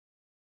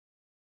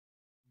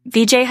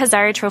Vijay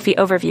Hazare Trophy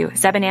Overview,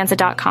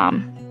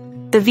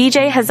 Zebonanza.com. The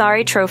Vijay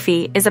Hazare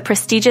Trophy is a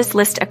prestigious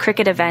list A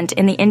cricket event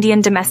in the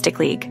Indian Domestic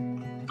League,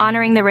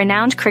 honoring the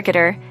renowned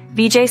cricketer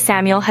Vijay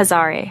Samuel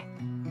Hazare,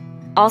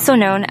 also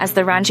known as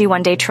the Ranji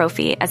One Day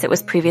Trophy as it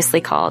was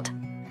previously called.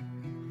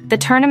 The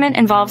tournament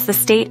involves the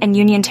state and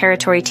union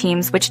territory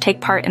teams which take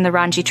part in the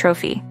Ranji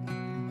Trophy.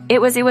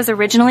 It was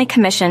originally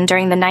commissioned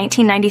during the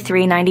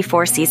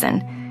 1993-94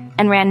 season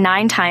and ran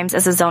 9 times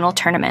as a zonal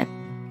tournament.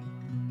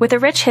 With a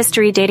rich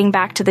history dating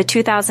back to the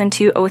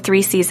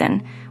 2002-03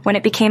 season, when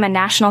it became a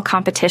national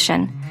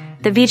competition,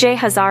 the Vijay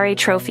Hazare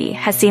Trophy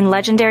has seen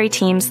legendary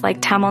teams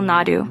like Tamil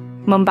Nadu,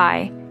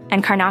 Mumbai,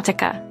 and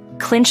Karnataka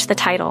clinch the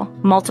title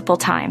multiple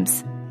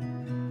times.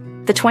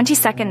 The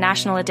 22nd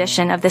national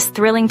edition of this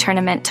thrilling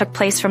tournament took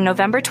place from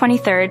November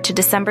 23 to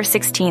December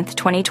 16,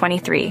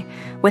 2023,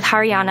 with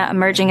Haryana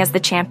emerging as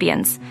the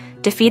champions,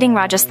 defeating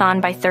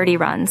Rajasthan by 30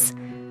 runs.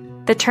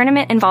 The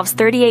tournament involves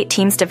 38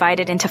 teams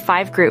divided into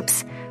 5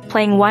 groups,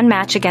 playing one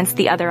match against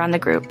the other on the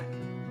group.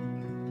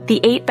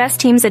 The 8 best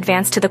teams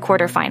advance to the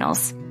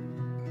quarterfinals.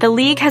 The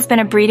league has been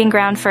a breeding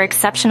ground for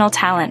exceptional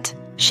talent,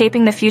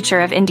 shaping the future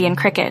of Indian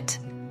cricket.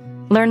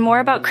 Learn more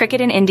about cricket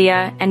in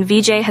India and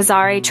Vijay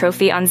Hazare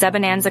Trophy on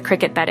Zebonanza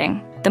Cricket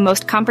Betting, the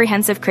most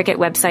comprehensive cricket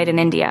website in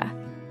India.